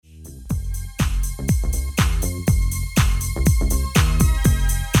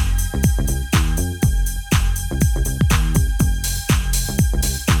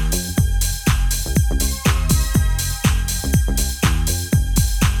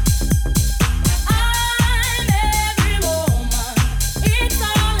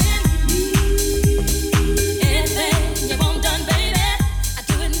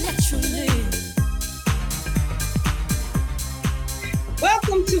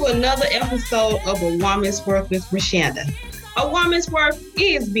to another episode of A Woman's Worth with Rashonda. A woman's worth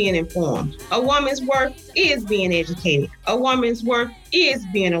is being informed. A woman's worth is being educated. A woman's worth is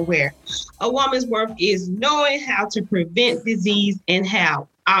being aware. A woman's worth is knowing how to prevent disease and have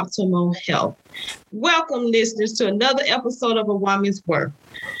optimal health. Welcome, listeners, to another episode of A Woman's Worth.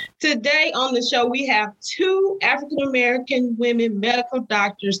 Today on the show, we have two African-American women medical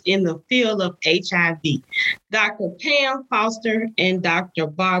doctors in the field of HIV, Dr. Pam Foster and Dr.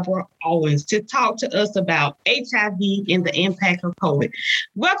 Barber-Owens, to talk to us about HIV and the impact of COVID.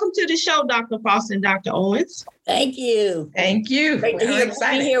 Welcome to the show, Dr. Foster and Dr. Owens. Thank you. Thank you. Great to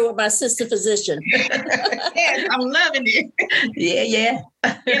be here with my sister physician. Yes, I'm loving it. Yeah.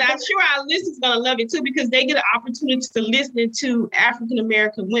 And I'm sure our listeners are going to love it too, because they get an opportunity to listen to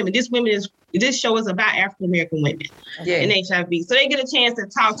African-American women. This show is about African-American women and HIV. So they get a chance to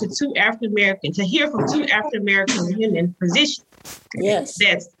talk to to hear from two African-American women physicians. Yes.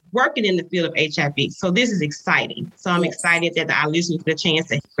 That's working in the field of HIV. So this is exciting. So I'm excited that our listeners get a chance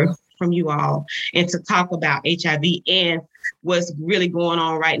to hear from you all and to talk about HIV and what's really going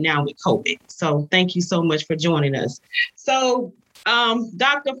on right now with COVID. So thank you so much for joining us. So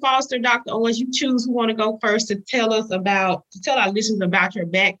Dr. Foster, Dr. Owens, you choose who want to go first to tell our listeners about your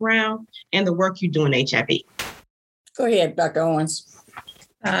background and the work you do in HIV. Go ahead, Dr. Owens.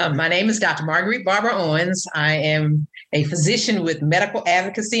 My name is Dr. Marguerite Barber-Owens. I am a physician with medical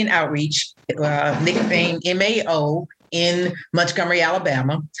advocacy and outreach, nicknamed MAO, in Montgomery,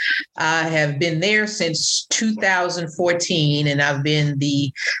 Alabama. I have been there since 2014, and I've been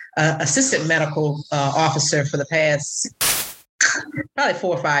the assistant medical officer for the past probably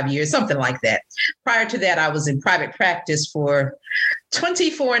 4 or 5 years, something like that. Prior to that, I was in private practice for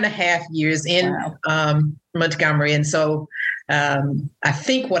 24 and a half years in Montgomery. And so I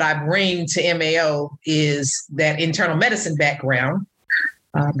think what I bring to MAO is that internal medicine background,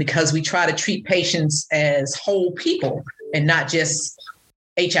 because we try to treat patients as whole people and not just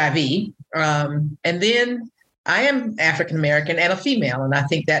HIV. And then I am African-American and a female, and I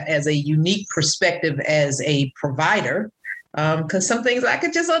think that as a unique perspective as a provider, because some things I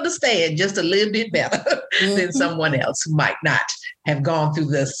could just understand just a little bit better than someone else who might not have gone through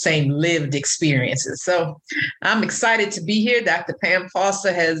the same lived experiences. So I'm excited to be here. Dr. Pam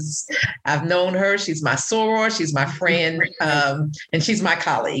Foster I've known her. She's my soror, she's my friend, and she's my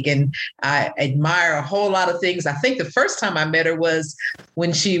colleague. And I admire a whole lot of things. I think the first time I met her was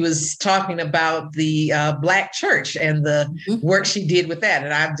when she was talking about the Black church and the work she did with that.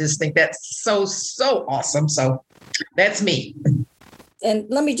 And I just think that's so awesome. So that's me. And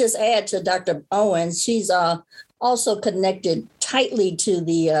let me just add to Dr. Owens, she's also connected tightly to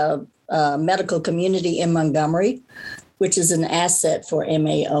the medical community in Montgomery, which is an asset for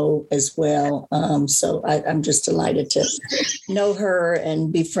MAO as well. So I'm just delighted to know her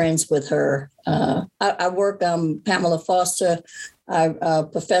and be friends with her. I work, Pamela Foster, I'm a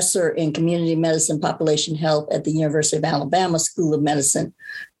professor in community medicine, population health at the University of Alabama School of Medicine,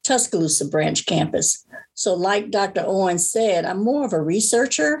 Tuscaloosa branch campus. So like Dr. Owens said, I'm more of a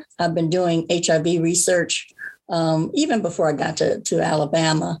researcher. I've been doing HIV research even before I got to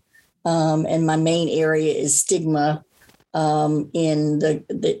Alabama. And my main area is stigma in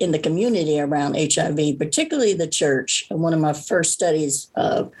the community around HIV, particularly the church. One of my first studies,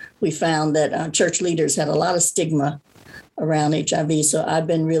 we found that church leaders had a lot of stigma around HIV. So I've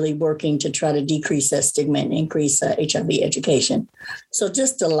been really working to try to decrease that stigma and increase HIV education. So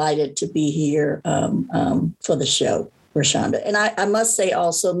just delighted to be here for the show, Rashonda. And I must say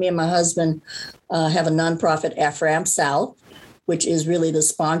also, me and my husband have a nonprofit, AfroAm South, which is really the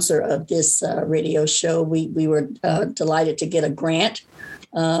sponsor of this radio show. We were delighted to get a grant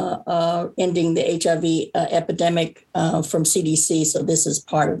ending the HIV epidemic from CDC. So this is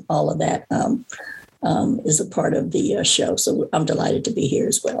part of all of that. Is a part of the show. So I'm delighted to be here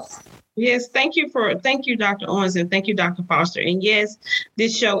as well. Yes, thank you, Dr. Owens, and thank you, Dr. Foster. And yes,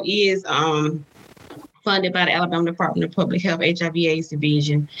 this show is funded by the Alabama Department of Public Health HIV/AIDS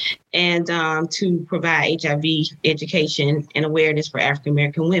Division, and to provide HIV education and awareness for African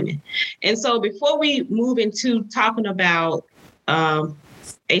American women. And so before we move into talking about HIV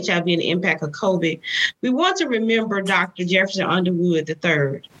and the impact of COVID, we want to remember Dr. Jefferson Underwood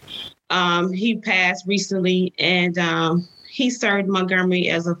III. He passed recently, and he served Montgomery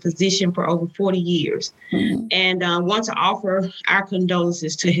as a physician for over 40 years. And want to offer our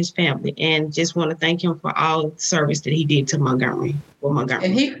condolences to his family, and just want to thank him for all the service that he did to Montgomery.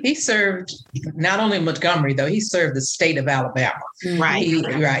 And he served not only Montgomery, though, he served the state of Alabama. Right.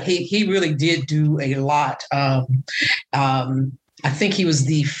 He really did do a lot. I think he was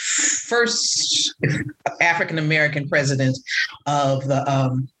the first African-American president of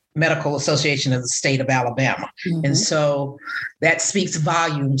the Medical Association of the state of Alabama. Mm-hmm. And so that speaks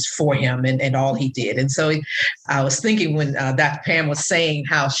volumes for him and all he did. And so I was thinking when Dr. Pam was saying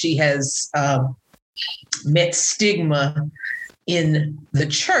how she has met stigma in the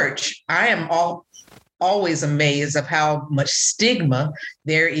church, I am always amazed of how much stigma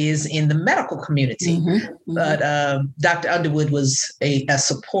there is in the medical community. Mm-hmm, mm-hmm. But Dr. Underwood was a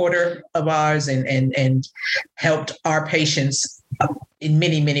supporter of ours and helped our patients in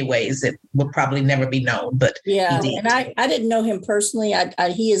many, many ways that will probably never be known. But yeah, and I didn't know him personally.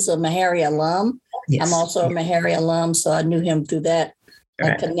 He is a Meharry alum. Yes. I'm also a Meharry alum, so I knew him through that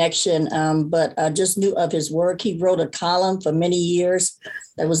connection. But I just knew of his work. He wrote a column for many years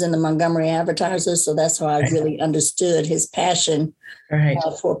that was in the Montgomery Advertiser. So that's how I really understood his passion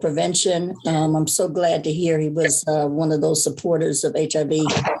for prevention. I'm so glad to hear he was one of those supporters of HIV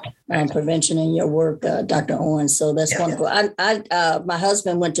prevention in your work, Dr. Owens. So that's wonderful. My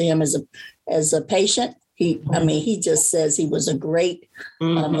husband went to him as a patient. He just says he was a great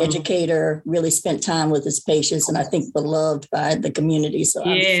educator, really spent time with his patients, and I think beloved by the community. So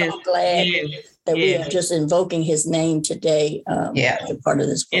I'm so glad that we are just invoking his name today as a part of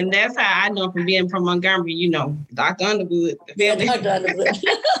this program. And that's how I know from being from Montgomery, Dr. Underwood. Dr. Underwood.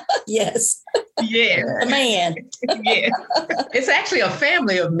 Yes. Yeah. The man. Yeah. It's actually a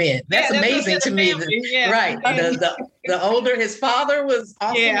family of men. That's amazing to me. Right. The older, his father was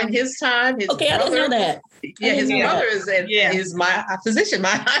awesome in his time. His brother, I didn't know that. Yeah, his brother is my physician,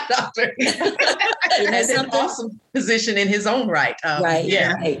 my eye doctor. Has an awesome position in his own right. Right.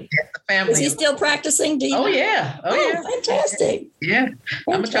 The family. Is he still practicing? Do you know? Yeah. Fantastic. Yeah.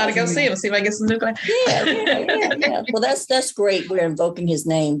 I'm gonna try to go see him and see if I get some new glasses. Yeah. Well, that's great. We're invoking his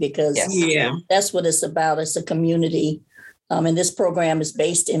name because that's what it's about. It's a community. And this program is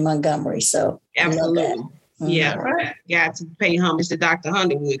based in Montgomery. So absolutely. Yeah, right. Got to pay homage to Dr.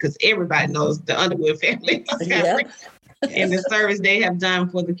 Underwood because everybody knows the Underwood family. And the service they have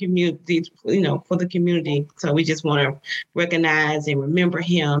done for the community, So we just want to recognize and remember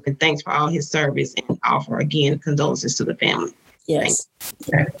him and thanks for all his service and offer again condolences to the family. Yes.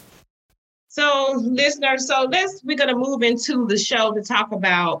 So listeners, we're going to move into the show to talk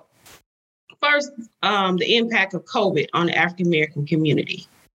about first the impact of COVID on the African American community.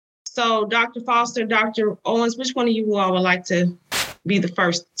 So Dr. Foster, Dr. Owens, which one of you all would like to be the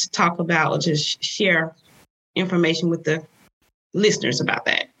first to talk about or just share information with the listeners about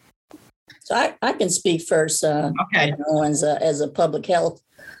that? So I can speak first, Dr. Owens, as a public health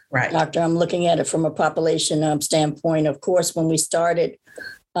doctor. I'm looking at it from a population standpoint. Of course, when we started,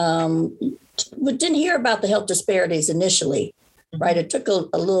 we didn't hear about the health disparities initially. Right. It took a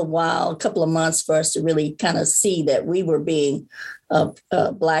little while, a couple of months for us to really kind of see that we were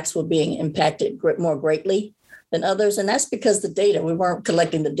Blacks were being impacted more greatly than others. And that's because we weren't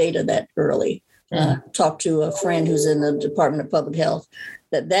collecting the data that early. Talked to a friend who's in the Department of Public Health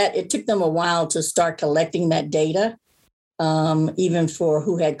that it took them a while to start collecting that data, even for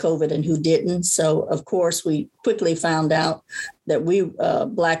who had COVID and who didn't. So, of course, we quickly found out that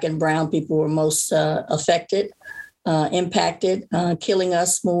Black and brown people were most affected. Impacted, killing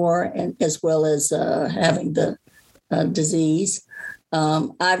us more, and as well as having the disease.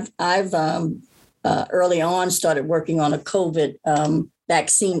 I've early on started working on a COVID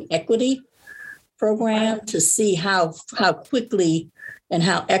vaccine equity program to see how quickly and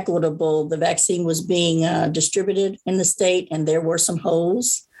how equitable the vaccine was being distributed in the state, and there were some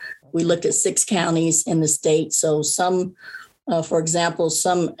holes. We looked at 6 counties in the state, so some. For example,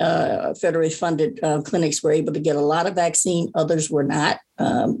 some federally funded clinics were able to get a lot of vaccine. Others were not.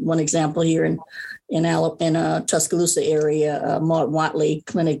 One example here in Tuscaloosa area, Maud Watley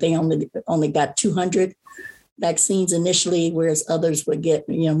Clinic, they only got 200 vaccines initially, whereas others would get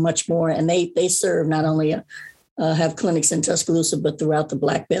much more. And they serve not only have clinics in Tuscaloosa but throughout the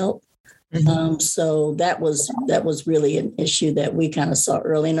Black Belt. Mm-hmm. So that was really an issue that we kind of saw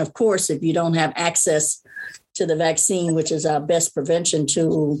early. And of course, if you don't have access to the vaccine, which is our best prevention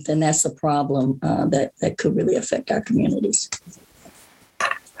tool, then that's a problem that could really affect our communities.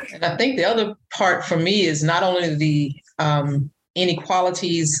 And I think the other part for me is not only the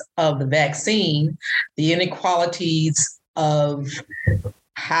inequalities of the vaccine, the inequalities of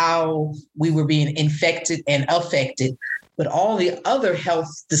how we were being infected and affected, but all the other health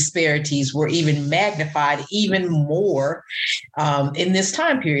disparities were even magnified even more in this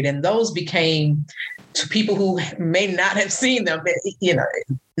time period. And those became to people who may not have seen them.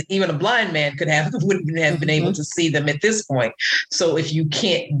 Even a blind man wouldn't have been able to see them at this point. So if you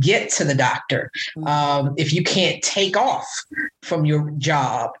can't get to the doctor, if you can't take off from your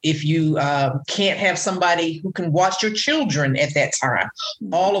job, if you can't have somebody who can watch your children at that time,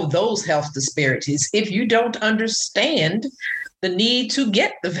 all of those health disparities, if you don't understand the need to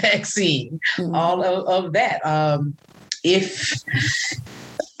get the vaccine, all of that. If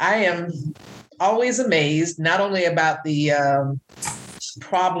I am always amazed, not only about the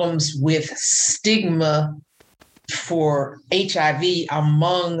problems with stigma for HIV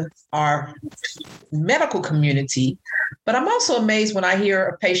among our medical community, but I'm also amazed when I hear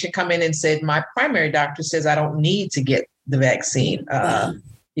a patient come in and said, my primary doctor says I don't need to get the vaccine.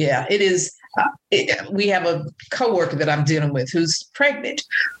 Yeah, it is. We have a coworker that I'm dealing with who's pregnant,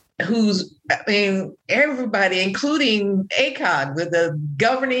 everybody, including ACOG, with the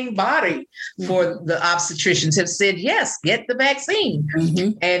governing body for the obstetricians, have said, yes, get the vaccine.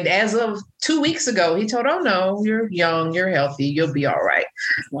 And as of 2 weeks ago, he told, oh, no, you're young, you're healthy, you'll be all right.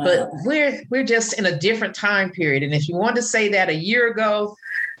 Wow. But we're just in a different time period. And if you want to say that a year ago,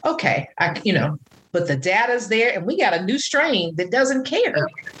 okay, but the data's there, and we got a new strain that doesn't care.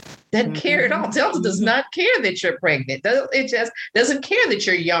 Doesn't care at all. Delta does not care that you're pregnant. It just doesn't care that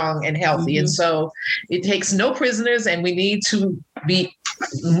you're young and healthy. And so it takes no prisoners, and we need to be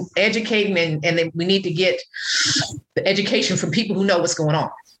educating, and we need to get the education from people who know what's going on.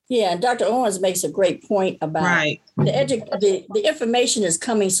 Yeah, and Dr. Owens makes a great point about the information is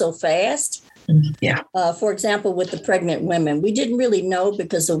coming so fast. Yeah. For example, with the pregnant women, we didn't really know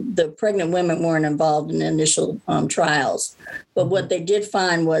because the pregnant women weren't involved in the initial trials. But what they did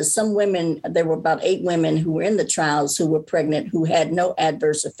find was some women, there were about 8 women who were in the trials who were pregnant, who had no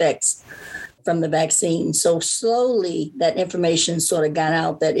adverse effects from the vaccine. So slowly that information sort of got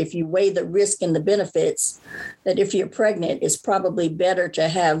out that if you weigh the risk and the benefits, that if you're pregnant, it's probably better to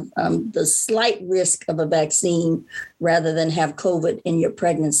have the slight risk of a vaccine rather than have COVID in your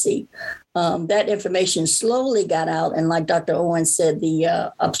pregnancy. That information slowly got out. And like Dr. Owens said,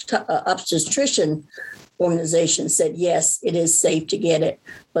 the obstetrician organization said, yes, it is safe to get it.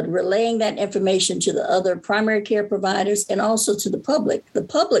 But relaying that information to the other primary care providers and also to the public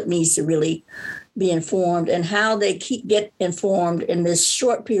needs to really be informed, and how they get informed in this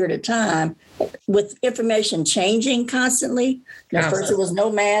short period of time with information changing constantly. Now, first it was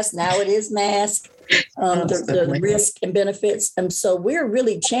no mask, now it is mask. The risk and benefits. And so we're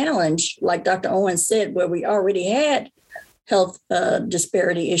really challenged, like Dr. Owens said, where we already had health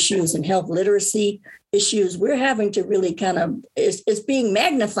disparity issues and health literacy issues. We're having to really it's being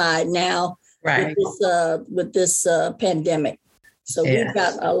magnified now with this pandemic. So we've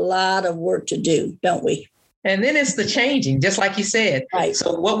got a lot of work to do, don't we? And then it's the changing, just like you said. Right.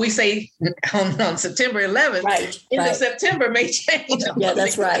 So what we say on September 11th, of September may change. Yeah,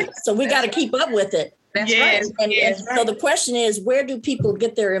 that's right. So we got to keep up with it. That's right. And so the question is, where do people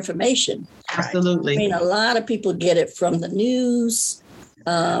get their information? Absolutely. I mean, a lot of people get it from the news,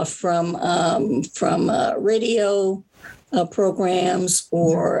 from radio programs,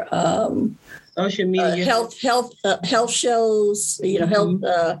 or social media, health shows, health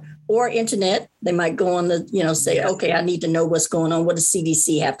or internet. They might go on the, say, okay, I need to know what's going on. What does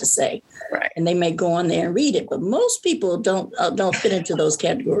CDC have to say? Right. And they may go on there and read it. But most people don't fit into those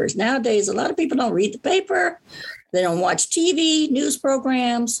categories. Nowadays, a lot of people don't read the paper. They don't watch TV, news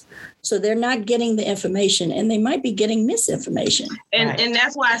programs. So they're not getting the information, and they might be getting misinformation. And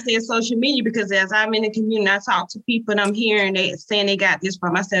that's why I said social media, because as I'm in the community, I talk to people and I'm hearing they saying they got this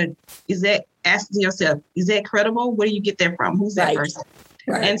from. I said, ask yourself, is that credible? Where do you get that from? Who's that person?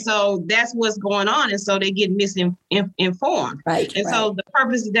 Right. And so that's what's going on. And so they get misinformed. Right. And so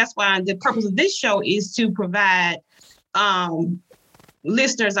that's why the purpose of this show is to provide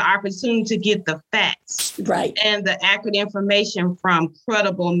listeners an opportunity to get the facts and the accurate information from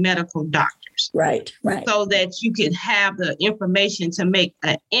credible medical doctors. Right. So that you can have the information to make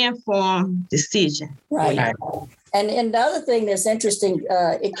an informed decision. Right. And the other thing that's interesting,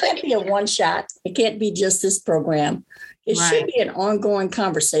 it can't be a one shot. It can't be just this program. It should be an ongoing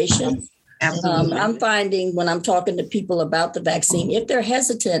conversation. Absolutely. I'm finding when I'm talking to people about the vaccine, if they're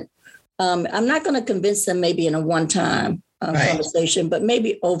hesitant, I'm not going to convince them maybe in a one-time conversation, but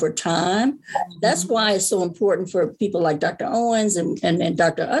maybe over time. That's why it's so important for people like Dr. Owens and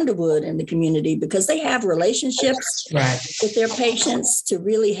Dr. Underwood in the community, because they have relationships with their patients, to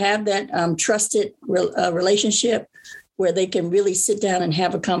really have that trusted relationship where they can really sit down and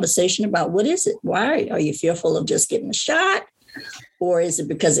have a conversation about what is it? Why are you fearful of just getting a shot? Or is it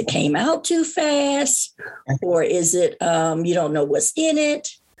because it came out too fast? Or is it you don't know what's in it?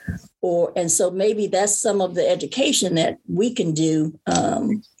 And so maybe that's some of the education that we can do.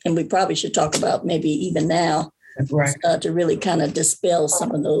 And we probably should talk about maybe even now to really kind of dispel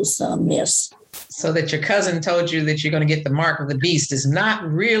some of those myths. So that your cousin told you that you're going to get the mark of the beast is not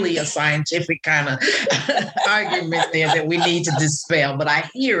really a scientific kind of argument there that we need to dispel, but I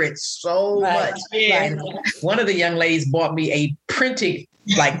hear it so much. Right. And one of the young ladies bought me a printed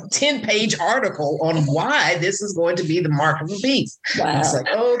 10-page article on why this is going to be the mark of the beast. Wow. I was like,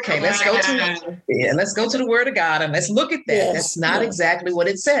 okay, let's go to the Word of God and let's look at that. Yes. That's not exactly what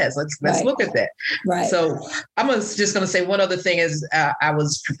it says. Let's look at that. Right. So I'm just going to say one other thing is I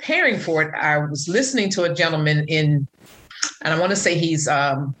was preparing for it. I was listening to a gentleman and I want to say he's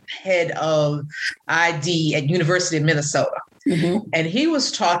head of ID at University of Minnesota. Mm-hmm. And he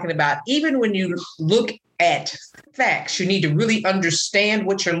was talking about even when you look at facts, you need to really understand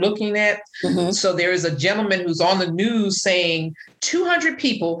what you're looking at. Mm-hmm. So there is a gentleman who's on the news saying 200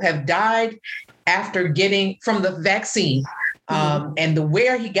 people have died after getting from the vaccine. Mm-hmm. And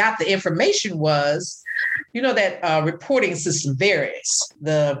where he got the information was, that reporting system varies.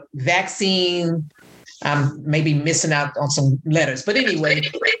 The vaccine, I'm maybe missing out on some letters, but anyway,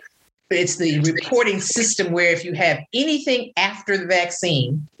 it's the reporting system where if you have anything after the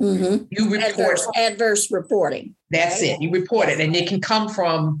vaccine, mm-hmm. you report adverse reporting. That's it. You report it. And it can come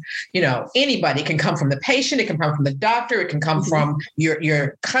from, anybody. It can come from the patient. It can come from the doctor. It can come mm-hmm. from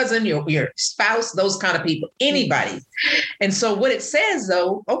your cousin, your spouse, those kind of people, anybody. And so what it says,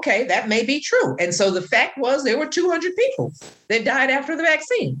 though, okay, that may be true. And so the fact was there were 200 people that died after the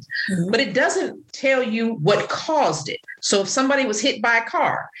vaccine, mm-hmm. but it doesn't tell you what caused it. So if somebody was hit by a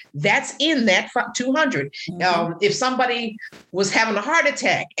car, that's in that 200. Mm-hmm. If somebody was having a heart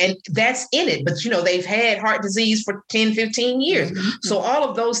attack, and that's in it, but they've had heart disease for 10, 15 years. Mm-hmm. So all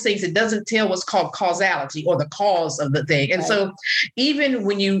of those things, it doesn't tell what's called causality or the cause of the thing. And so even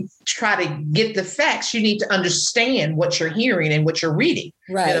when you try to get the facts, you need to understand what you're hearing and what you're reading.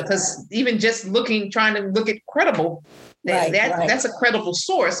 Right. Because even just trying to look at credible, that's a credible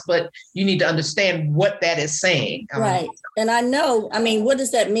source, but you need to understand what that is saying. Right. And what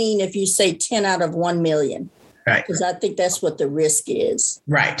does that mean if you say 10 out of 1 million? Right. Because I think that's what the risk is.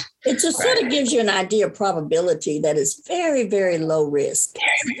 Right. It just sort of gives you an idea of probability that is very, very low risk.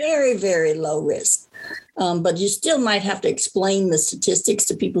 Very, very low risk. But you still might have to explain the statistics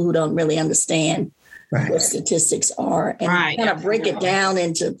to people who don't really understand what statistics are and kind of break it down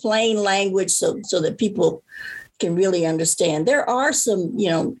into plain language so that people can really understand. There are some,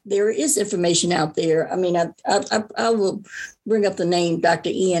 there is information out there. I mean, I will bring up the name Dr.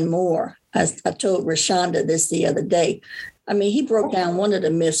 Ian Moore. I told Rashonda this the other day. I mean, he broke down one of the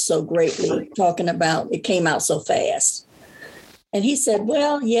myths so greatly, talking about it came out so fast. And he said,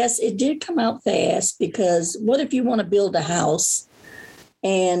 well, yes, it did come out fast because what if you want to build a house?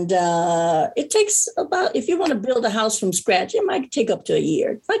 And it takes if you want to build a house from scratch, it might take up to a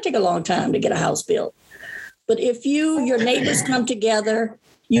year. It might take a long time to get a house built. But if your neighbors come together,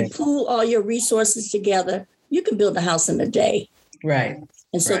 you pool all your resources together, you can build a house in a day. Right.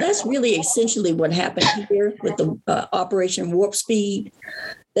 And so that's really essentially what happened here with the Operation Warp Speed.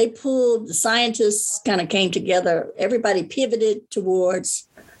 The scientists kind of came together. Everybody pivoted towards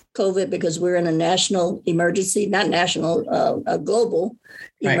COVID because we're in a national emergency, not national, a global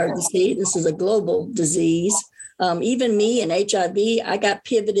emergency. This is a global disease. Even me and HIV, I got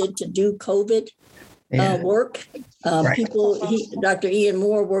pivoted to do COVID work. Dr. Ian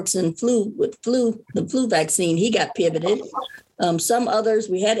Moore works in the flu vaccine. He got pivoted. Some others,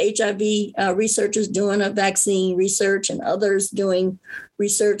 we had HIV researchers doing a vaccine research and others doing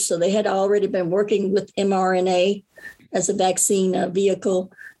research. So they had already been working with mRNA as a vaccine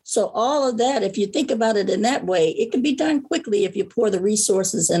vehicle. So all of that, if you think about it in that way, it can be done quickly if you pour the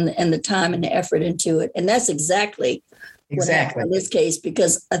resources and the time and the effort into it. And that's exactly what happened in this case,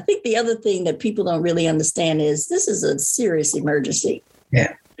 because I think the other thing that people don't really understand is this is a serious emergency.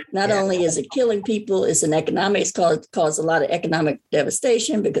 Yeah. Not only is it killing people, it's an economic, it's caused a lot of economic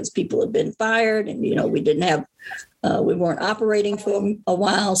devastation because people have been fired and, we weren't operating for a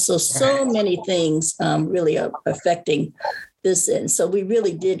while. So many things really are affecting this. And so we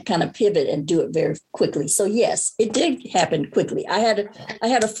really did kind of pivot and do it very quickly. So yes, it did happen quickly. I had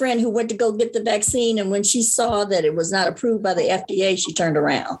a friend who went to go get the vaccine. And when she saw that it was not approved by the FDA, she turned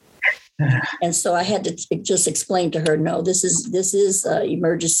around. And so I had to just explain to her, no, this is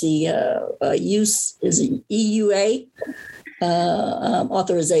emergency use, is an EUA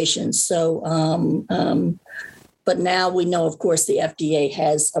authorization. So, but now we know, of course, the FDA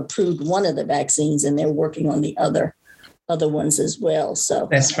has approved one of the vaccines and they're working on the other other ones as well. So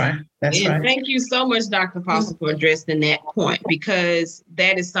that's right. That's right. Thank you so much, Dr. Foster, for addressing that point, because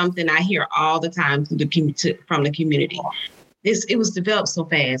that is something I hear all the time from the community. It was developed so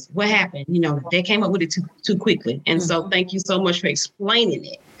fast. What happened? They came up with it too quickly. And so thank you so much for explaining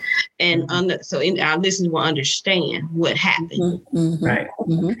it. And so our listeners will understand what happened, right?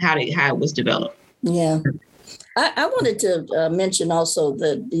 How it was developed. Yeah. I wanted to mention also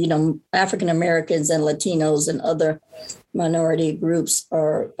that, African Americans and Latinos and other minority groups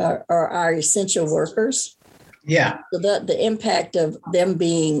are our essential workers. Yeah. So the impact of them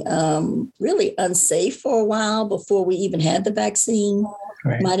being really unsafe for a while before we even had the vaccine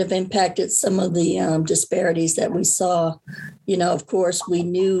might have impacted some of the disparities that we saw. Of course, we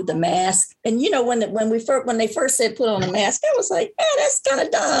knew the mask, and when they first said put on a mask, I was like, that's kind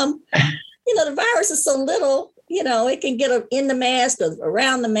of dumb. The virus is so little. It can get in the mask or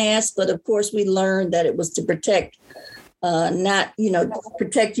around the mask. But of course, we learned that it was to protect,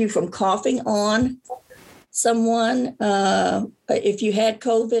 protect you from coughing on someone if you had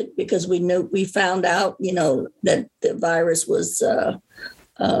COVID, because we found out, that the virus was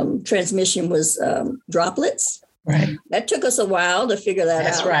transmission was droplets. Right. That took us a while to figure that out.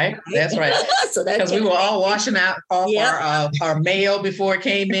 That's right. So because we were all washing out our mail before it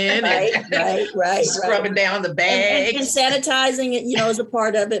came in, right, scrubbing down the bags, and sanitizing it, is a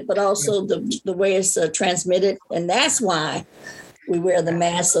part of it, but also the way it's transmitted, and that's why we wear the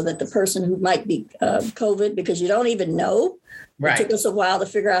mask, so that the person who might be COVID, because you don't even know. Right. It took us a while to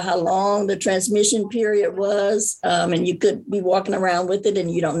figure out how long the transmission period was, and you could be walking around with it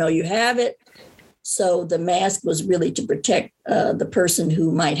and you don't know you have it. So the mask was really to protect the person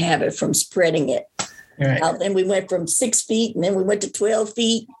who might have it from spreading it. Right. Then we went from 6 feet, and then we went to 12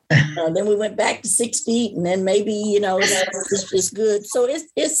 feet. Then we went back to 6 feet, and then maybe, it's good. So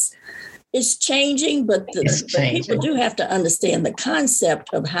it's changing, but people do have to understand the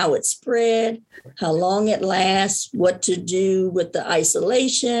concept of how it spread, how long it lasts, what to do with the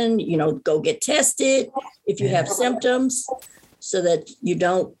isolation, go get tested if you have symptoms, so that you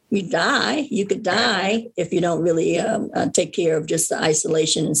die. You could die if you don't really take care of just the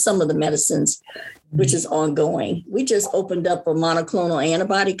isolation and some of the medicines, which is ongoing. We just opened up a monoclonal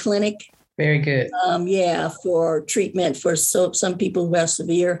antibody clinic. Very good. For treatment for some people who have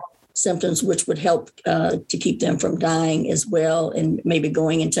severe symptoms, which would help to keep them from dying as well, and maybe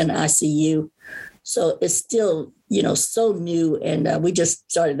going into an ICU. So it's still, so new. And we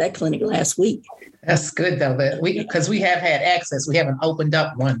just started that clinic last week. That's good, though, because we have had access. We haven't opened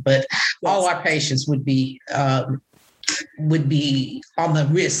up one, but all our patients would be on the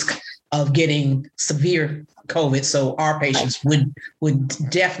risk of getting severe COVID. So our patients would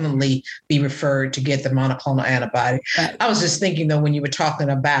definitely be referred to get the monoclonal antibody. Right. I was just thinking, though, when you were talking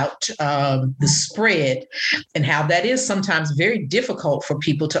about the spread and how that is sometimes very difficult for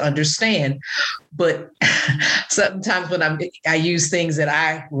people to understand. But sometimes when I use things that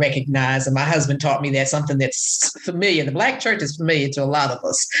I recognize, and my husband taught me that something that's familiar. The Black church is familiar to a lot of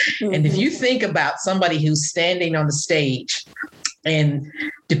us. Mm-hmm. And if you think about somebody who's standing on the stage, and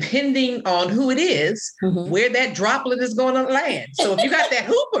depending on who it is, where that droplet is going to land. So if you got that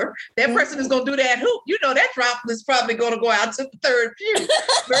hooper, that person is going to do that hoop. That droplet is probably going to go out to the third pew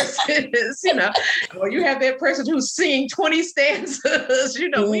versus, or you have that person who's singing 20 stanzas.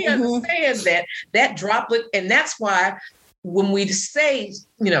 We understand that droplet. And that's why when we say,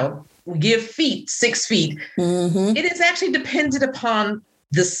 we give feet, 6 feet, it is actually dependent upon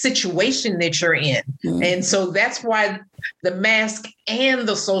the situation that you're in. And so that's why the mask and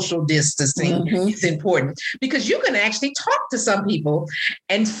the social distancing is important, because you can actually talk to some people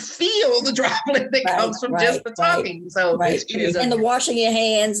and feel the droplet that comes from just the talking. So it is and the washing your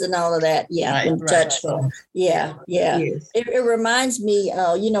hands and all of that. And touch. Yes. It reminds me,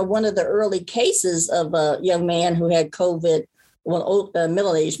 one of the early cases of a young man who had COVID, a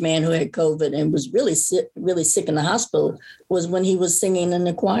middle-aged man who had COVID and was really sick in the hospital, was when he was singing in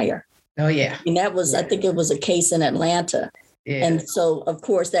the choir. Oh, yeah. And that was, I think it was a case in Atlanta. Yeah. And so, of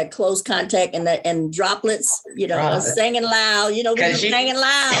course, that close contact and droplets, singing loud, we were singing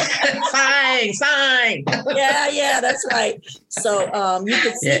loud. Sign. Yeah, that's right. So you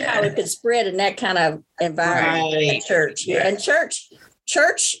could see how it could spread in that kind of environment at church. Yeah. And church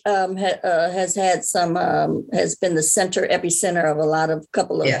has had some, has been the epicenter of a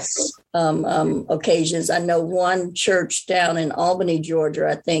couple of occasions. I know one church down in Albany, Georgia,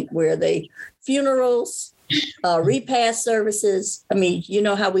 I think, where they funerals, repast services. I mean,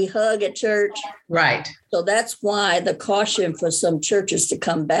 how we hug at church. Right. So that's why the caution for some churches to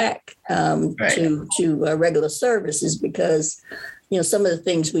come back to regular services, because some of the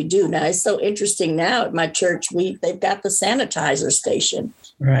things we do. Now, it's so interesting now at my church, they've got the sanitizer station.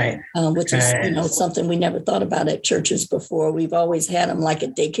 Right. Which is, something we never thought about at churches before. We've always had them like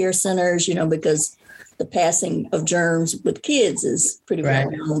at daycare centers, because the passing of germs with kids is pretty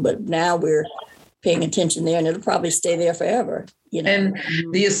well known. But now we're paying attention there, and it'll probably stay there forever. And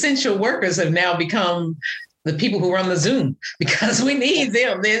the essential workers have now become the people who run the Zoom, because we need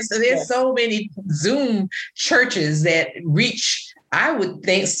them. There's so many Zoom churches that reach, I would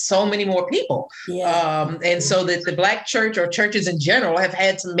think, so many more people. Yeah. And so that the Black church, or churches in general, have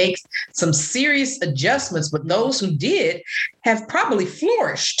had to make some serious adjustments, but those who did have probably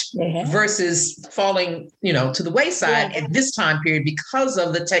flourished versus falling, to the wayside at this time period because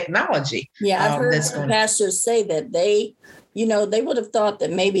of the technology. Yeah, I've heard some pastors say that they would have thought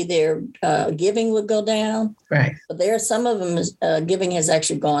that maybe their giving would go down. Right. But there are some of them, giving has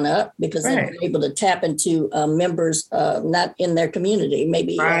actually gone up because they were able to tap into members not in their community,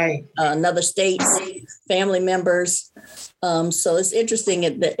 maybe another state's family members. So it's interesting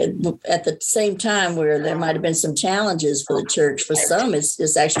at the same time where there might have been some challenges for the church. For some,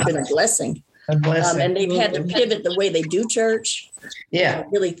 it's actually been a blessing. And they've had to pivot the way they do church. Yeah.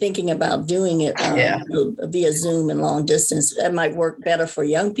 Really thinking about doing it via Zoom and long distance. That might work better for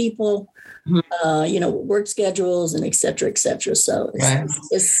young people, work schedules and et cetera, et cetera. So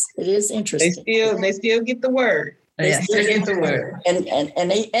it is interesting. They still get the word. They still get the word. And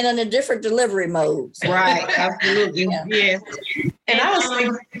in a different delivery mode. Right. Absolutely. Yes. And I was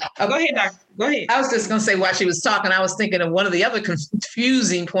thinking, go ahead, Doctor. Go ahead. I was just going to say, while she was talking, I was thinking of one of the other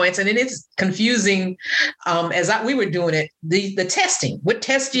confusing points, and it is confusing we were doing it, the testing. What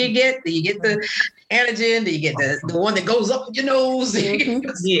test do you get? Do you get the antigen? Do you get the one that goes up your nose? Mm-hmm.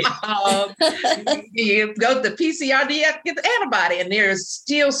 You go to the PCR, do you have to get the antibody? And there is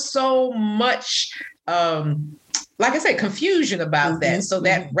still so much, like I said, confusion about that. So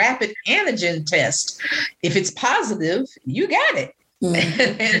that rapid antigen test, if it's positive, you got it.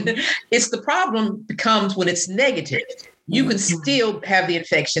 And it's the problem becomes when it's negative. You can still have the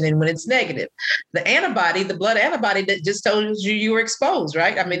infection, and when it's negative, the antibody, the blood antibody, that just tells you were exposed,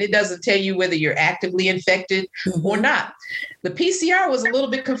 right? I mean, it doesn't tell you whether you're actively infected or not. The PCR was a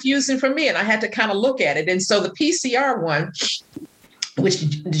little bit confusing for me, and I had to kind of look at it. And so the PCR one,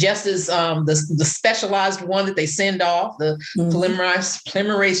 which just is the specialized one that they send off, the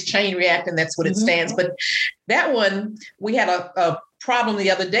polymerase chain reactant, that's what it stands. But that one, we had a problem the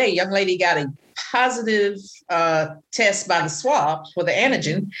other day. A young lady got a positive test by the swab for the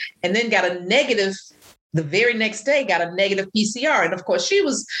antigen, and then got a negative the very next day, got a negative PCR. And of course, she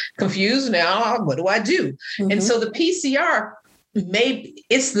was confused. Now, what do I do? And so the PCR, maybe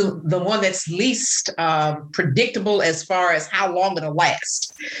it's the one that's least predictable as far as how long it'll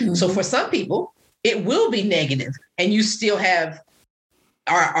last. So for some people, it will be negative, and you still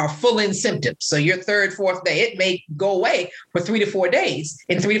are full in symptoms. So your third, fourth day, it may go away for 3 to 4 days,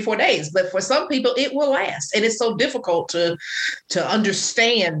 in 3 to 4 days. But for some people, it will last. And it's so difficult to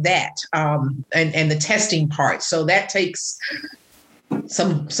understand that and the testing part. So that takes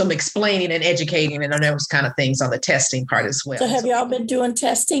some explaining and educating and those kind of things on the testing part as well. So have y'all been doing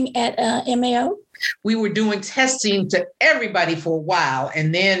testing at MAO? We were doing testing to everybody for a while.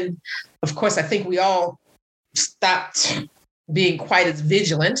 And then, of course, I think we all stopped being quite as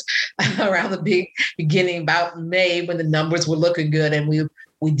vigilant around the beginning, about May, when the numbers were looking good. And we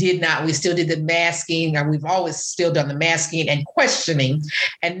still did the masking, or we've always still done the masking and questioning.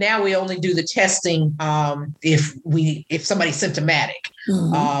 And now we only do the testing if somebody's symptomatic.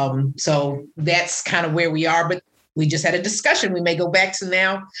 So that's kind of where we are. But we just had a discussion. We may go back to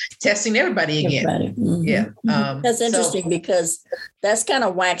now testing everybody again. Yeah. That's interesting because that's kind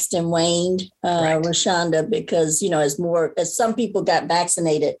of waxed and waned, Rashonda, because, as some people got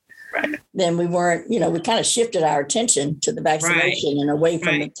vaccinated, then we weren't, we kind of shifted our attention to the vaccination and away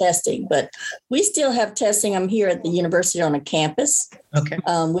from the testing. But we still have testing. I'm here at the university on a campus. Okay.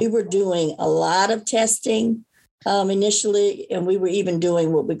 We were doing a lot of testing initially, and we were even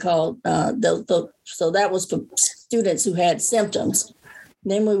doing what we call so that was for students who had symptoms.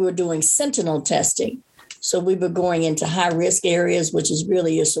 Then we were doing sentinel testing. So we were going into high-risk areas, which is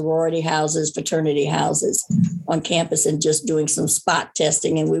really your sorority houses, fraternity houses on campus, and just doing some spot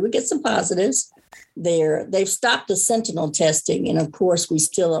testing. And we would get some positives there. They've stopped the sentinel testing. And of course, we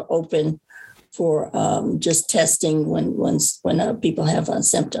still are open for just testing when people have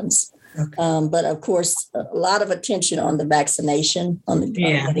symptoms. Okay. But of course, a lot of attention on the vaccination, on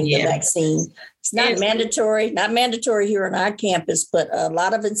getting the vaccine. It's not mandatory here on our campus, but a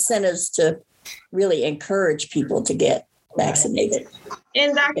lot of incentives to really encourage people to get vaccinated.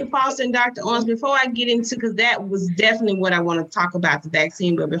 And Dr. Foster and Dr. Owens, before I get into, because that was definitely what I want to talk about, the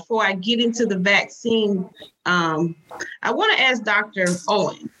vaccine, but before I get into the vaccine, I want to ask Dr.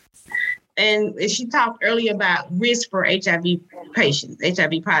 Owens, and she talked earlier about risk for HIV patients,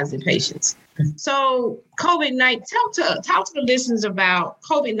 HIV positive patients. So COVID-19, talk to the listeners about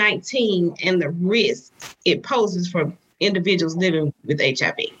COVID-19 and the risk it poses for individuals living with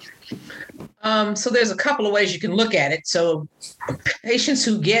HIV. So there's a couple of ways you can look at it. So patients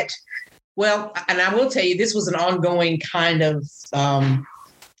who get, well, and I will tell you, this was an ongoing kind of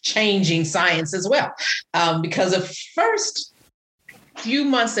changing science as well. Because the first few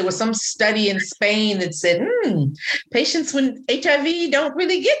months, there was some study in Spain that said, patients with HIV don't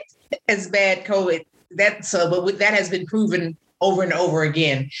really get as bad COVID. But that has been proven over and over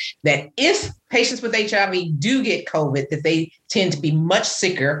again, that if patients with HIV do get COVID, that they tend to be much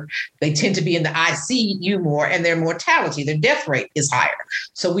sicker, they tend to be in the ICU more, and their mortality, their death rate is higher.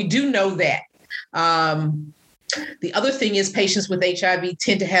 So we do know that. The other thing is patients with HIV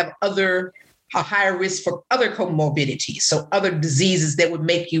tend to have a higher risk for other comorbidities, so other diseases that would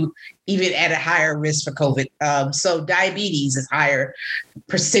make you even at a higher risk for COVID. So diabetes is higher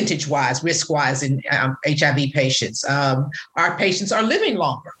percentage-wise, risk-wise in HIV patients. Our patients are living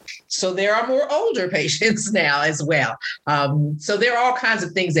longer, so there are more older patients now as well. So there are all kinds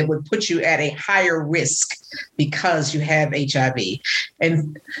of things that would put you at a higher risk because you have HIV.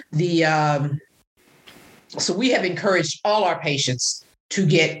 And so we have encouraged all our patients to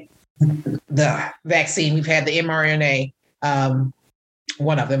get the vaccine. We've had the mRNA,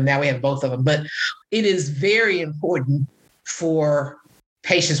 one of them. Now we have both of them. But it is very important for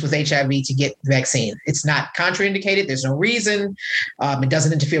patients with HIV to get the vaccine. It's not contraindicated. There's no reason. It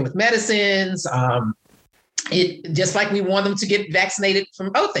doesn't interfere with medicines. It just like we want them to get vaccinated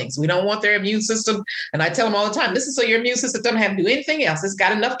from other things. We don't want their immune system. And I tell them all the time, listen, so your immune system doesn't have to do anything else. It's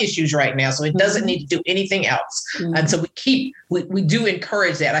got enough issues right now, so it doesn't need to do anything else. And so we do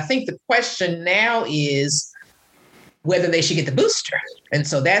encourage that. I think the question now is whether they should get the booster. And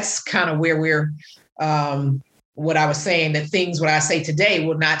so that's kind of where we're, what I was saying, that what I say today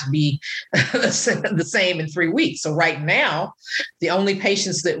will not be the same in 3 weeks. So right now, the only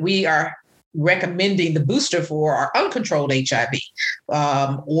patients that we are recommending the booster for are uncontrolled HIV,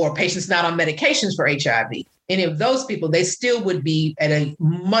 or patients not on medications for HIV. Any of those people, they still would be at a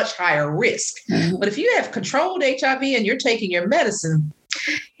much higher risk. But if you have controlled HIV and you're taking your medicine,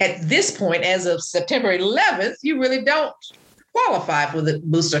 at this point, as of September 11th, you really don't qualify for the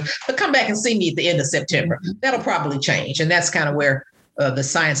booster. But come back and see me at the end of September. That'll probably change. And that's kind of where the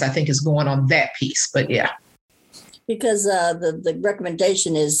science, I think, is going on that piece. But yeah. Because the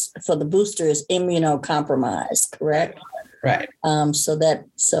recommendation is for the booster is immunocompromised, correct? Right. So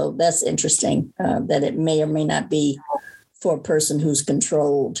that's interesting that it may or may not be for a person who's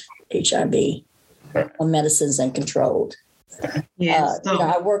controlled HIV on medicines and controlled. Yes.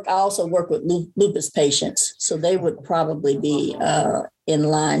 I also work with lupus patients, so they would probably be in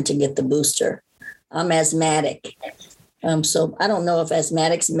line to get the booster. I'm asthmatic, so I don't know if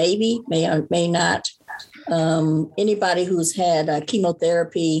asthmatics may or may not. Anybody who's had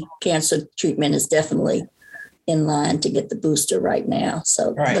chemotherapy, cancer treatment is definitely in line to get the booster right now.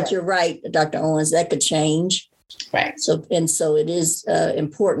 So, But you're right, Dr. Owens, that could change. Right. So it is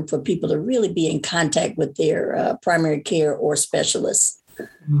important for people to really be in contact with their primary care or specialists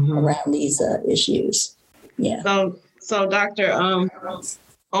around these issues. Yeah. So Dr.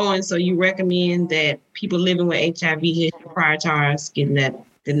 Owens, so you recommend that people living with HIV should prioritize getting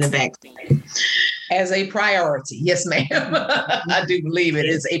the vaccine? As a priority. Yes, ma'am. I do believe it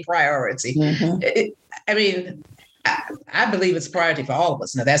is a priority. I believe it's a priority for all of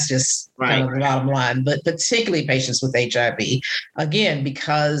us. Now, that's just kind of the bottom line, but particularly patients with HIV, again,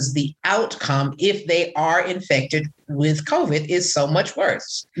 because the outcome, if they are infected with COVID, is so much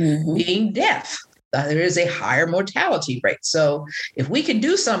worse, being death. There is a higher mortality rate. So if we can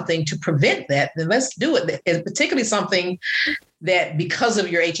do something to prevent that, then let's do it. And particularly something that because of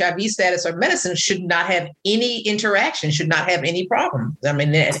your HIV status or medicine should not have any interaction, should not have any problem. I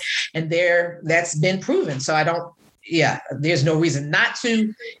mean, that's been proven. So there's no reason not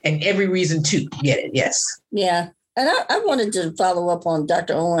to, and every reason to get it. Yes. Yeah. And I wanted to follow up on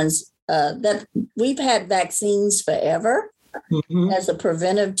Dr. Owens, that we've had vaccines forever as a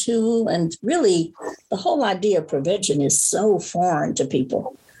preventive tool. And really, the whole idea of prevention is so foreign to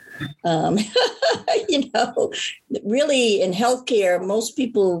people. Really in healthcare, most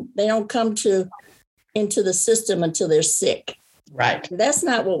people, they don't come into the system until they're sick. Right. That's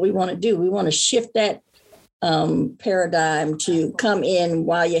not what we want to do. We want to shift that paradigm to come in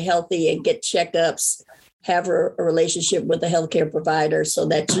while you're healthy and get checkups have a relationship with a healthcare provider so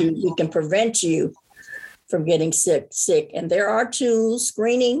that we can prevent you from getting sick. And there are tools,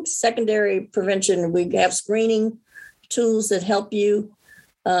 screening, secondary prevention. We have screening tools that help you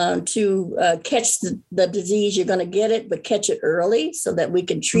to catch the disease. You're going to get it, but catch it early so that we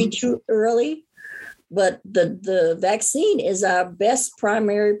can treat you early. But the vaccine is our best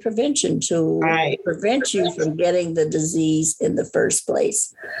primary prevention tool to prevent you from getting the disease in the first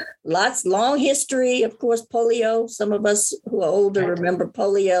place. Long history, of course, polio. Some of us who are older remember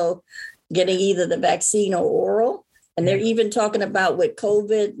polio, getting either the vaccine or oral. And they're even talking about with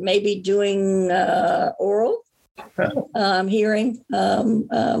COVID, maybe doing oral. Hearing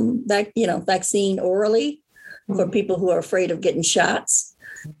vaccine orally for people who are afraid of getting shots.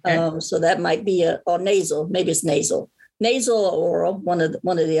 So that might be or nasal. Maybe it's nasal or oral, one of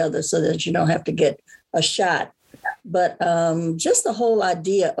the other, so that you don't have to get a shot. But just the whole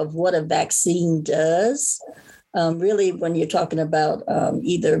idea of what a vaccine does, really, when you're talking about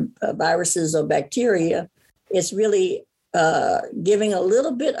either viruses or bacteria, it's really giving a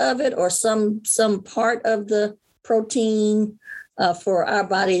little bit of it or some part of the protein for our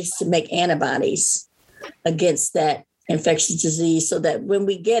bodies to make antibodies against that infectious disease, so that when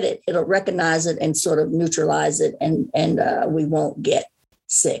we get it, it'll recognize it and sort of neutralize it, and we won't get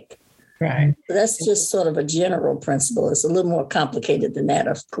sick. Right. So that's just sort of a general principle. It's a little more complicated than that,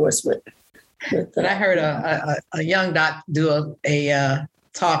 of course. But I heard a young doc do a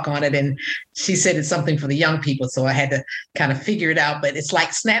talk on it, and she said it's something for the young people, so I had to kind of figure it out. But it's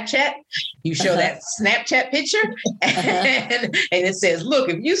like Snapchat. You show that Snapchat picture, and it says, look,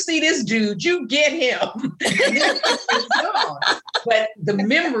 if you see this dude, you get him. But the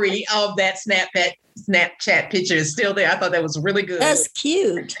memory of that Snapchat picture is still there. I thought that was really good. That's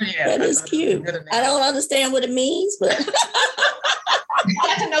cute. Yeah, that is cute. I don't understand what it means, but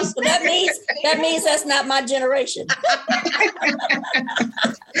that means that's not my generation.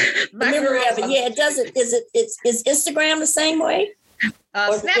 The memory of it. Yeah, it doesn't. Is Instagram the same way?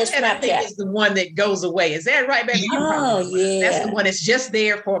 Snapchat, I think, is the one that goes away. Is that right, baby? Oh, yeah. That's the one that's just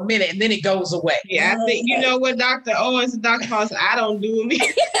there for a minute and then it goes away. Yeah, I think, you know what, Dr. Owens and Dr. Foster, I don't do them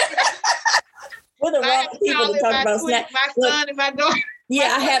either. We're the wrong people to talk about Snapchat. My son and my daughter.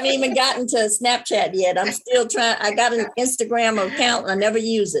 Yeah, I haven't even gotten to Snapchat yet. I'm still trying. I got an Instagram account and I never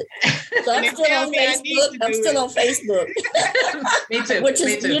use it. So I'm still on Facebook. Me too. Which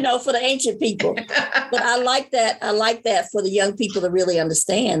is, for the ancient people. But I like that. I like that for the young people to really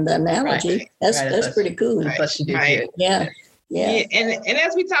understand the analogy. Right. That's pretty cool. Right. Yeah. And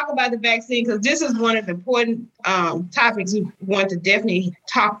as we talk about the vaccine, because this is one of the important topics we want to definitely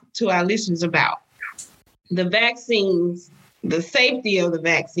talk to our listeners about. The vaccines, the safety of the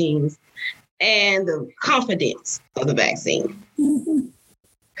vaccines, and the confidence of the vaccine. Mm-hmm.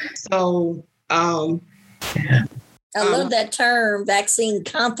 So, I love that term, vaccine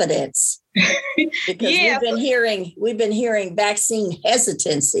confidence, because we've been hearing vaccine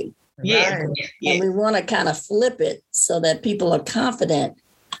hesitancy. Yeah, and we want to kind of flip it so that people are confident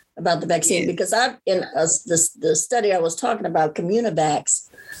about the vaccine. Because the study I was talking about, Communivax,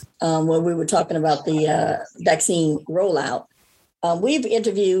 where we were talking about the vaccine rollout. We've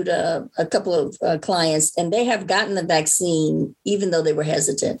interviewed a couple of clients, and they have gotten the vaccine even though they were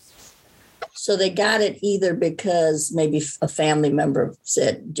hesitant. So they got it either because maybe a family member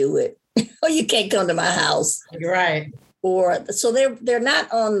said, "Do it," or "You can't come to my house." Right. Or so they're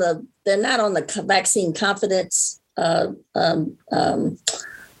not on the vaccine confidence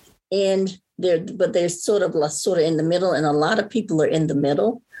end. They're sort of in the middle, and a lot of people are in the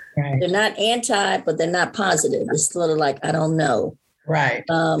middle. Right. They're not anti, but they're not positive. It's sort of like, I don't know. Right.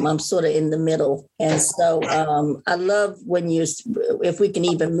 I'm sort of in the middle. And so I love if we can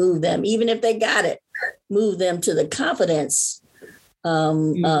even move them, even if they got it, move them to the confidence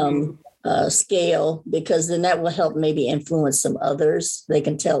scale, because then that will help maybe influence some others. They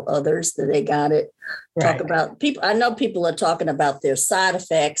can tell others that they got it. Right. Talk about people. I know people are talking about their side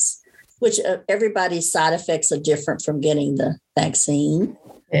effects, which everybody's side effects are different from getting the vaccine.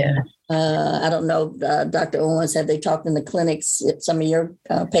 Yeah. I don't know, Dr. Owens, have they talked in the clinics, some of your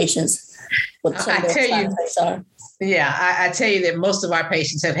patients, what some of their side effects are? Yeah, I tell you that most of our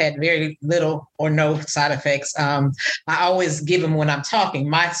patients have had very little or no side effects. I always give them, when I'm talking,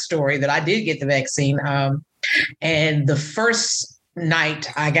 my story that I did get the vaccine. And the first night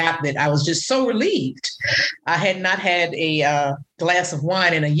I got it, I was just so relieved. I had not had a glass of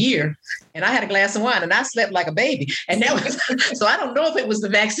wine in a year, and I had a glass of wine, and I slept like a baby. And that was so. I don't know if it was the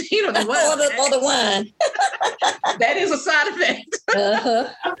vaccine or the wine. or the wine. That is a side effect. Uh-huh.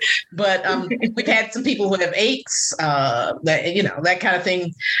 But we've had some people who have aches, that kind of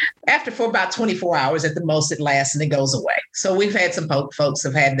thing. After for about 24 hours at the most, it lasts and it goes away. So we've had some folks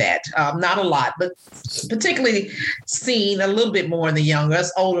have had that. Not a lot, but particularly seen a little bit more in the younger.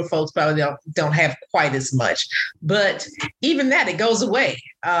 Us older folks probably don't have quite as much. But even that, it goes away.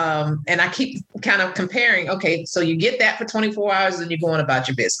 And I keep kind of comparing, okay, so you get that for 24 hours and you're going about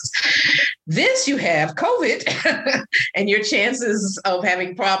your business. This you have COVID and your chances of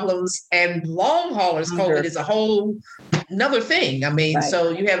having problems, and long haulers COVID is a whole another thing. I mean, right. So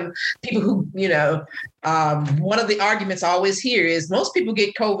you have people who, one of the arguments I always hear is most people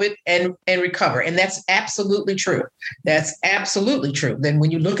get COVID and recover. And that's absolutely true. That's absolutely true. Then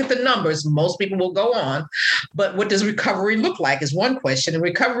when you look at the numbers, most people will go on. But what does recovery look like is one question. And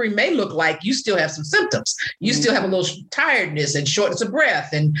recovery may look like you still have some symptoms. You still have a little tiredness and shortness of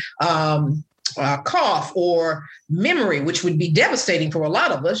breath and cough or memory, which would be devastating for a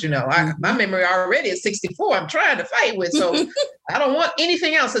lot of us. My memory already at 64, I'm trying to fight with. So I don't want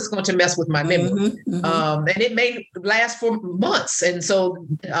anything else that's going to mess with my memory. And it may last for months. And so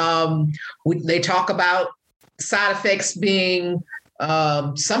they talk about side effects being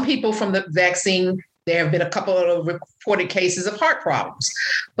some people from the vaccine. There have been a couple of reported cases of heart problems.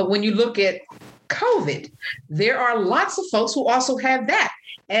 But when you look at COVID, there are lots of folks who also have that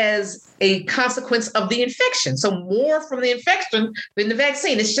as a consequence of the infection. So more from the infection than the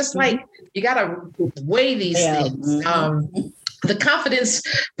vaccine. It's just like you got to weigh these things. The confidence,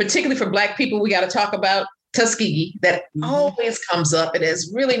 particularly for Black people, we got to talk about Tuskegee. That always comes up. It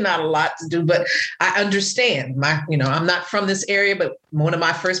has really not a lot to do, but I understand. I'm not from this area, but one of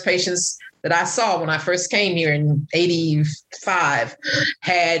my first patients that I saw when I first came here in 85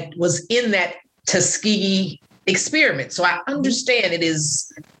 was in that Tuskegee experiment. So I understand it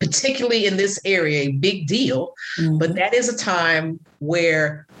is, particularly in this area, a big deal, but that is a time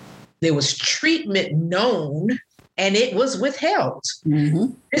where there was treatment known and it was withheld.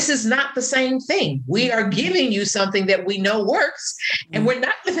 This is not the same thing. We are giving you something that we know works and we're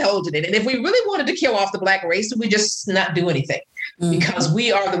not withholding it. And if we really wanted to kill off the Black race, we just not do anything. Because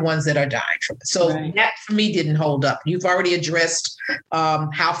we are the ones that are dying from it. So that for me didn't hold up. You've already addressed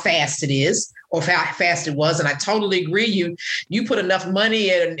how fast it is or how fast it was. And I totally agree. You put enough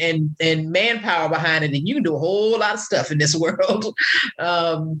money and manpower behind it and you can do a whole lot of stuff in this world.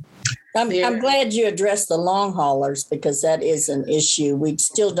 I'm glad you addressed the long haulers because that is an issue. We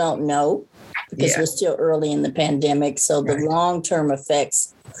still don't know because we're still early in the pandemic. So the long-term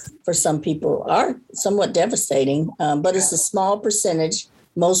effects for some people are somewhat devastating, but it's a small percentage.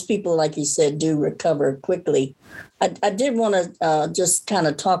 Most people, like you said, do recover quickly. I did want to just kind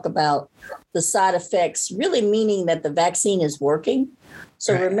of talk about the side effects, really meaning that the vaccine is working.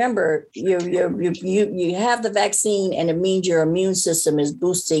 So remember, you have the vaccine and it means your immune system is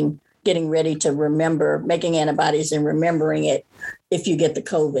boosting, getting ready to remember, making antibodies and remembering it if you get the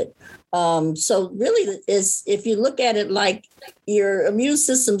COVID. So really is, if you look at it like your immune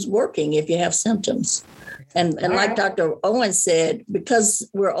system's working if you have symptoms. And like Dr. Owens said, because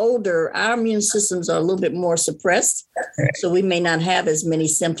we're older, our immune systems are a little bit more suppressed. So we may not have as many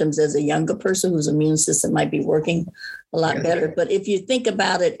symptoms as a younger person whose immune system might be working a lot better. But if you think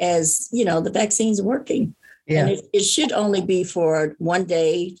about it as, the vaccine's working. And it should only be for 1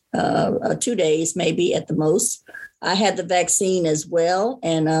 day, 2 days, maybe at the most. I had the vaccine as well.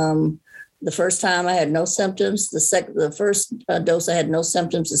 And the first time I had no symptoms. The first dose, I had no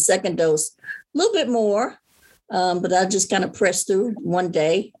symptoms. The second dose, a little bit more. But I just kind of pressed through 1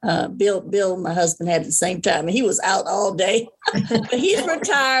 day. Bill, my husband, had the same time. And he was out all day. But he's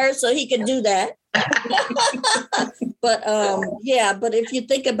retired, so he can do that. But but if you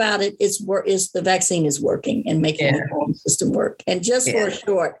think about it, the vaccine is working and making the immune system work. And just for a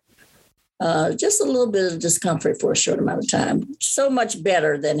short, just a little bit of discomfort for a short amount of time. So much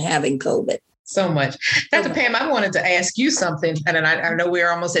better than having COVID. So much. Dr. Pam, I wanted to ask you something, and I know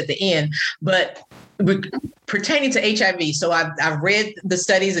we're almost at the end, but pertaining to HIV. So I've read the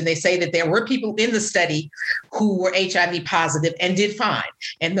studies and they say that there were people in the study who were HIV positive and did fine.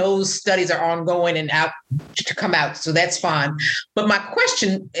 And those studies are ongoing and out to come out. So that's fine. But my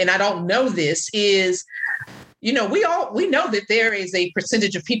question, and I don't know this, is, we know that there is a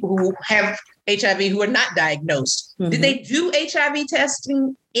percentage of people who have HIV who are not diagnosed. Did they do HIV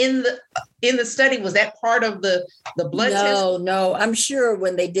testing in the study? Was that part of the blood test? No. I'm sure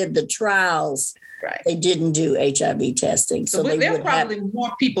when they did the trials, they didn't do HIV testing. So there's probably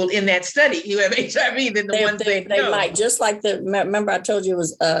more people in that study who have HIV than the ones they know. Might, just like remember I told you it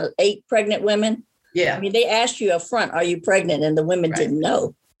was 8 pregnant women? Yeah. I mean, they asked you up front, are you pregnant? And the women didn't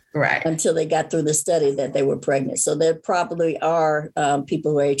know. Right. Until they got through the study that they were pregnant. So there probably are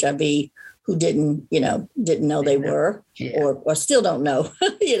people who are HIV who didn't know they were, or still don't know,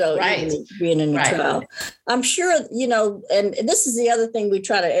 even being in the trial. I'm sure, and this is the other thing we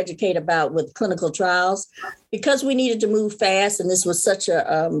try to educate about with clinical trials, because we needed to move fast, and this was such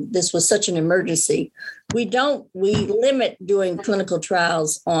an emergency. We limit doing clinical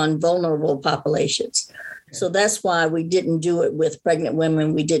trials on vulnerable populations. So that's why we didn't do it with pregnant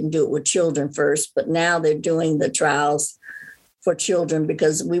women. We didn't do it with children first, but now they're doing the trials for children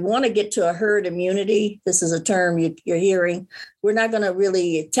because we want to get to a herd immunity. This is a term you're hearing. We're not going to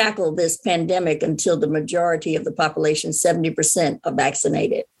really tackle this pandemic until the majority of the population, 70%, are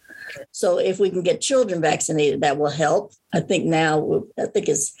vaccinated. So if we can get children vaccinated, that will help. I think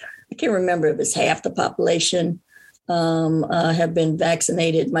I can't remember if it's half the population have been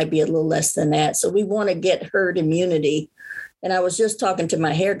vaccinated, might be a little less than that. So we want to get herd immunity. And I was just talking to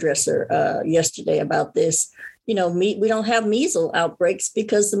my hairdresser yesterday about this. We don't have measles outbreaks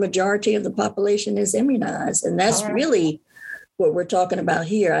because the majority of the population is immunized. And that's really what we're talking about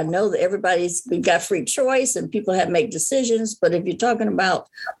here. I know that we've got free choice and people have to make decisions. But if you're talking about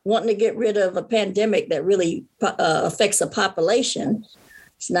wanting to get rid of a pandemic that really affects a population,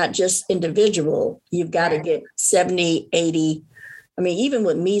 it's not just individual. You've got to get 70, 80. I mean, even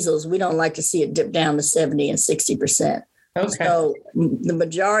with measles, we don't like to see it dip down to 70 and 60%. Okay. So the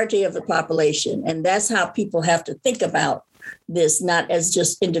majority of the population, and that's how people have to think about this, not as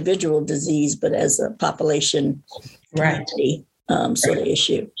just individual disease, but as a population sort of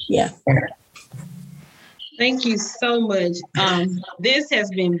issue. Yeah. Thank you so much. This has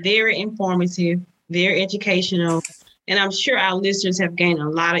been very informative, very educational. And I'm sure our listeners have gained a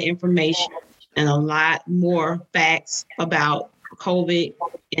lot of information and a lot more facts about COVID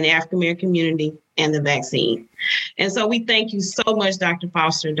in the African-American community and the vaccine. And so we thank you so much, Dr.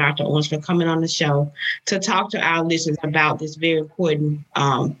 Foster and Dr. Owens, for coming on the show to talk to our listeners about this very important,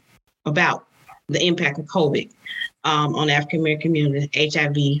 about the impact of COVID on the African-American community,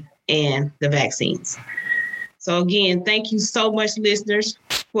 HIV, and the vaccines. So again, thank you so much, listeners,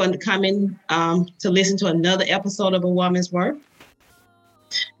 for coming to listen to another episode of A Woman's Worth.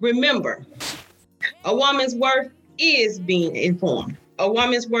 Remember, a woman's worth is being informed. A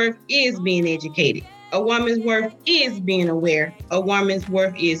woman's worth is being educated. A woman's worth is being aware. A woman's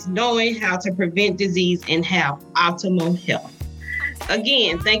worth is knowing how to prevent disease and have optimal health.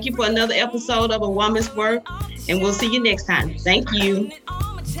 Again, thank you for another episode of A Woman's Worth, and we'll see you next time. Thank you.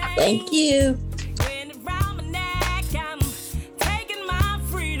 Thank you.